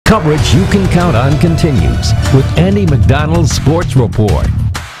Coverage you can count on continues with Andy McDonald's Sports Report.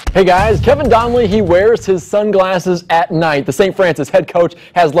 Hey guys, Kevin Donnelly, he wears his sunglasses at night. The St. Francis head coach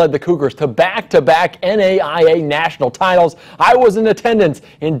has led the Cougars to back-to-back NAIA national titles. I was in attendance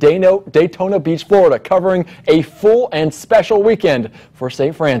in Daytona Beach, Florida, covering a full and special weekend for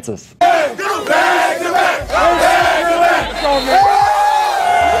St. Francis.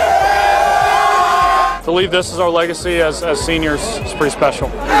 To leave this as our legacy as seniors is pretty special.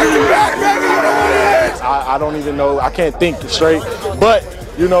 I don't even know, I can't think straight, but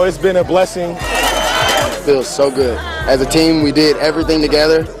you know, it's been a blessing. It feels so good. As a team, we did everything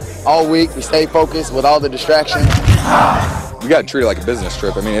together all week. We stayed focused with all the distractions. We got to treat it like a business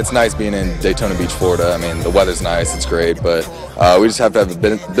trip. I mean, it's nice being in Daytona Beach, Florida. I mean, the weather's nice, it's great, but we just have to have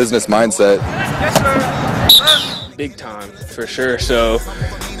a business mindset. Big time, for sure. So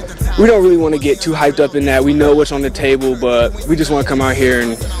we don't really want to get too hyped up in that. We know what's on the table, but we just want to come out here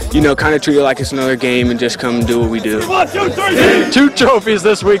and, you know, kind of treat it like it's another game and just come do what we do. 1, 2, 3. 2 trophies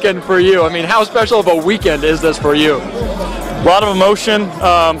this weekend for you. I mean, how special of a weekend is this for you? A lot of emotion.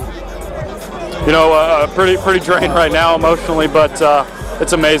 You know, pretty drained right now emotionally, but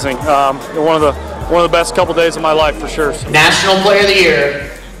it's amazing. One of the best couple days of my life for sure. National Player of the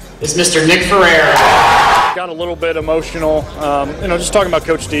Year is Mr. Nick Ferreira. Got a little bit emotional, you know, just talking about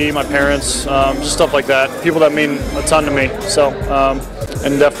Coach D, my parents, just stuff like that. People that mean a ton to me. So,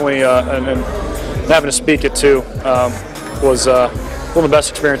 and definitely, and having to speak it too was one of the best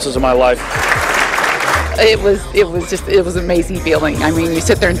experiences of my life. It was an amazing feeling. I mean, you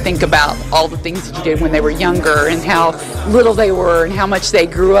sit there and think about all the things that you did when they were younger and how little they were and how much they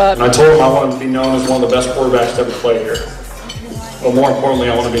grew up. And I told them I wanted to be known as one of the best quarterbacks to ever play here. But more importantly,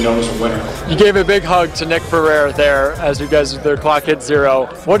 I want to be known as a winner. You gave a big hug to Nick Ferreira there as you guys, their clock hit 0.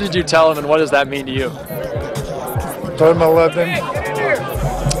 What did you tell him and what does that mean to you? Told him I loved him.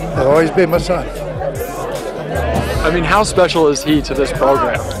 He'll always be my son. I mean, how special is he to this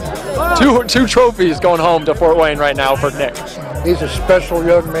program? Two trophies going home to Fort Wayne right now for Nick. He's a special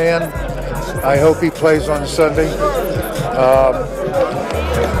young man. I hope he plays on Sunday.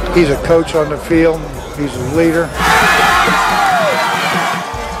 He's a coach on the field. He's a leader.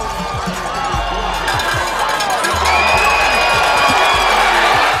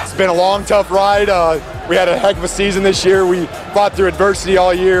 It's been a long, tough ride. We had a heck of a season this year. We fought through adversity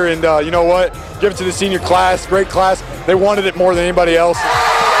all year, and you know what? Give it to the senior class, great class. They wanted it more than anybody else.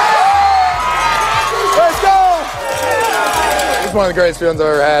 Let's go! It's one of the greatest feelings I've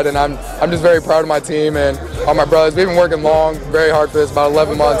ever had, and I'm just very proud of my team and all my brothers. We've been working very hard for this, about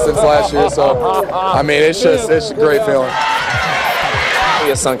 11 months since last year. So, I mean, it's a great feeling. I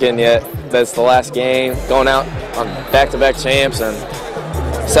haven't sunk in yet. That's the last game. Going out on back-to-back champs and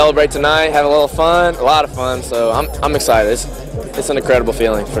celebrate tonight, have a little fun, a lot of fun. So I'm excited. It's an incredible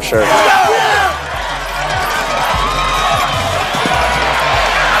feeling for sure.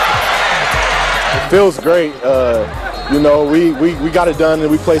 It feels great. You know, we got it done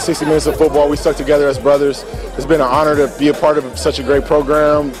and we played 60 minutes of football. We stuck together as brothers. It's been an honor to be a part of such a great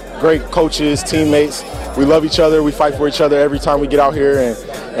program, great coaches, teammates. We love each other. We fight for each other every time we get out here,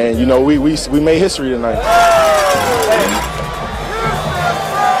 and you know, we made history tonight.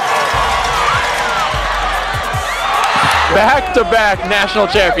 Back-to-back national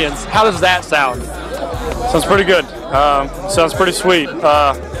champions. How does that sound? Sounds pretty good. Sounds pretty sweet.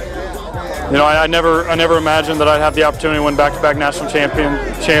 You know, I never imagined that I'd have the opportunity to win back-to-back national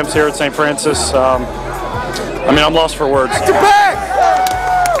champs here at St. Francis. I mean, I'm lost for words. Back-to-back!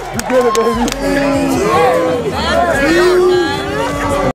 You did it, baby.